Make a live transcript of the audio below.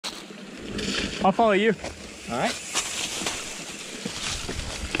I'll follow you. All right.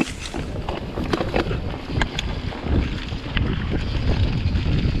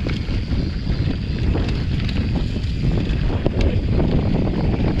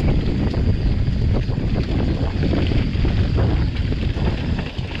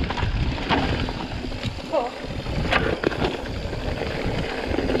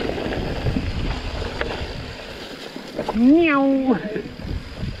 Meow.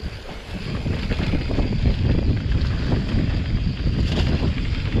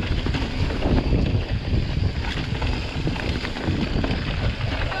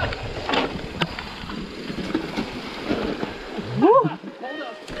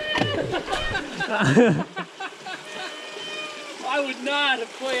 I would not have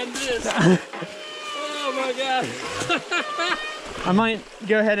planned this. Oh my God. I might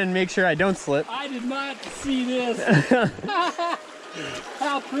go ahead and make sure I don't slip. I did not see this.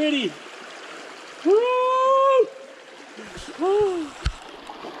 How pretty. Woo! Woo!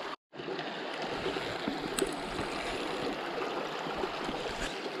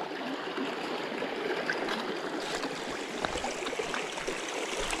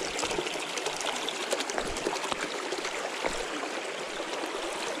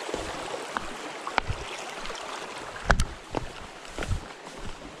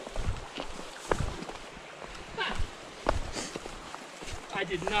 I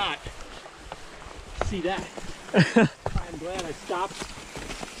did not see that. I'm glad I stopped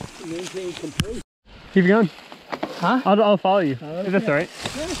to maintain composure. Keep going. Huh? I'll follow you. Okay. If that's all right.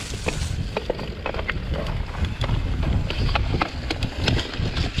 Yeah.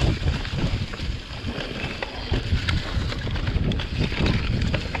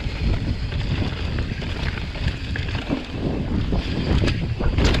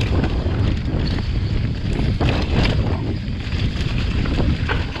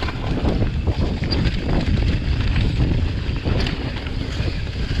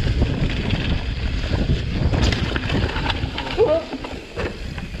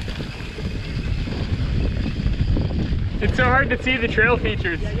 It's so hard to see the trail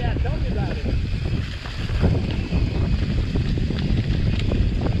features. Yeah, tell me about it.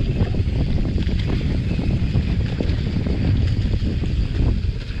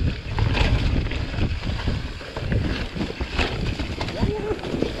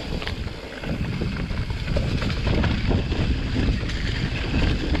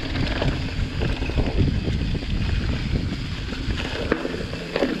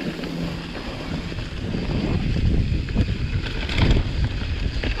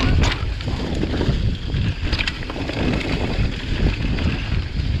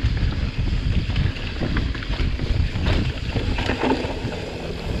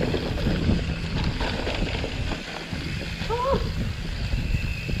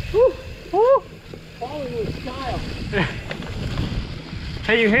 Falling with style.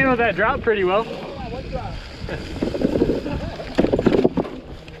 Hey, you handled that drop pretty well. Yeah, what drop?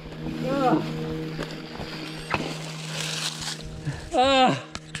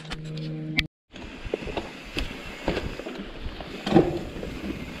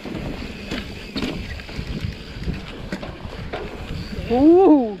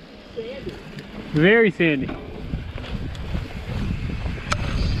 Ooh, Sandy. very sandy.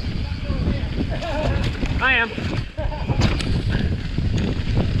 I am.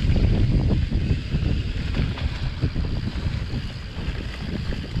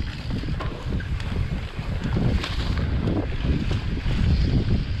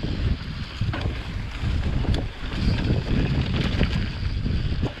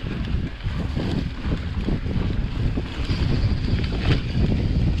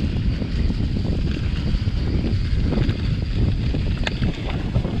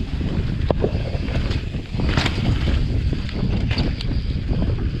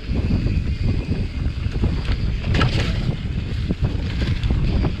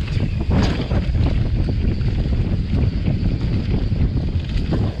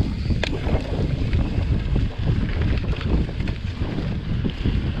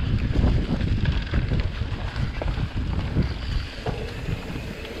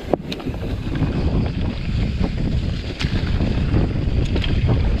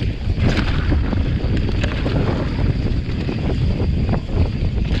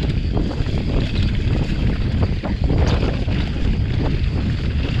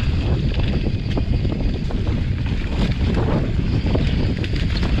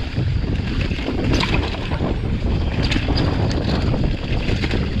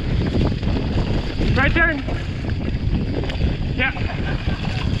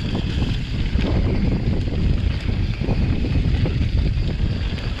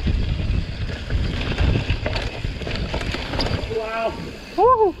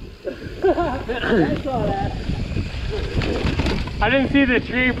 I saw that. I didn't see the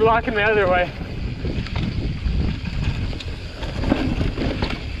tree blocking the other way.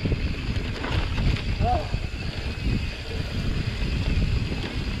 Oh.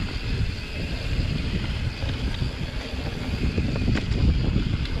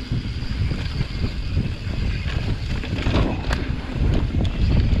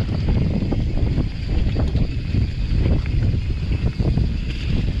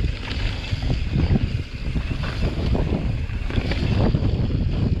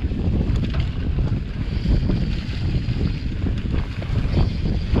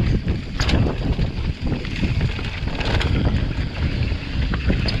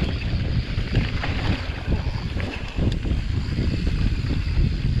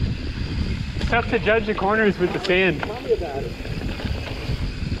 It's tough to judge the corners with the sand. Tell me about it.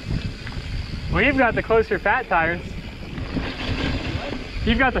 Well, you've got the closer fat tires.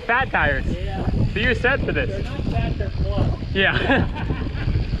 You've got the fat tires. Yeah. So you're set for They're this. not fat, they're close. Yeah.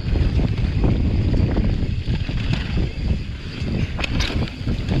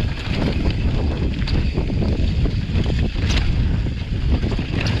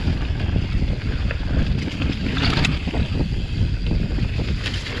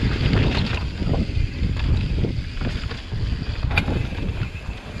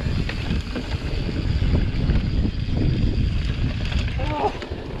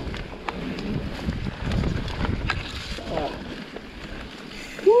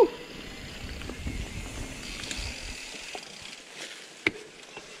 Woo.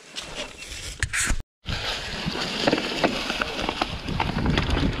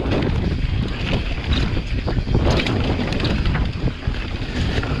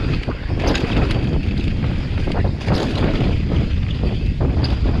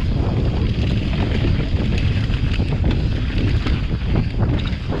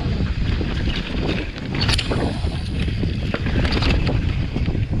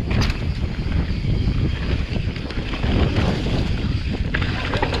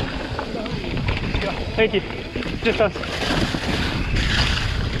 Thank you. Just us.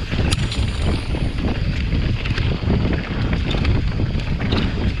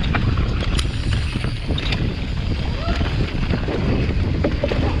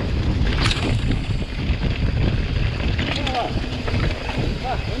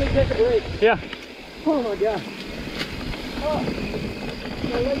 Let me take a break. Yeah. Oh my God. Oh,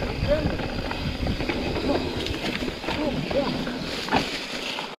 my legs are trembling. Oh my God.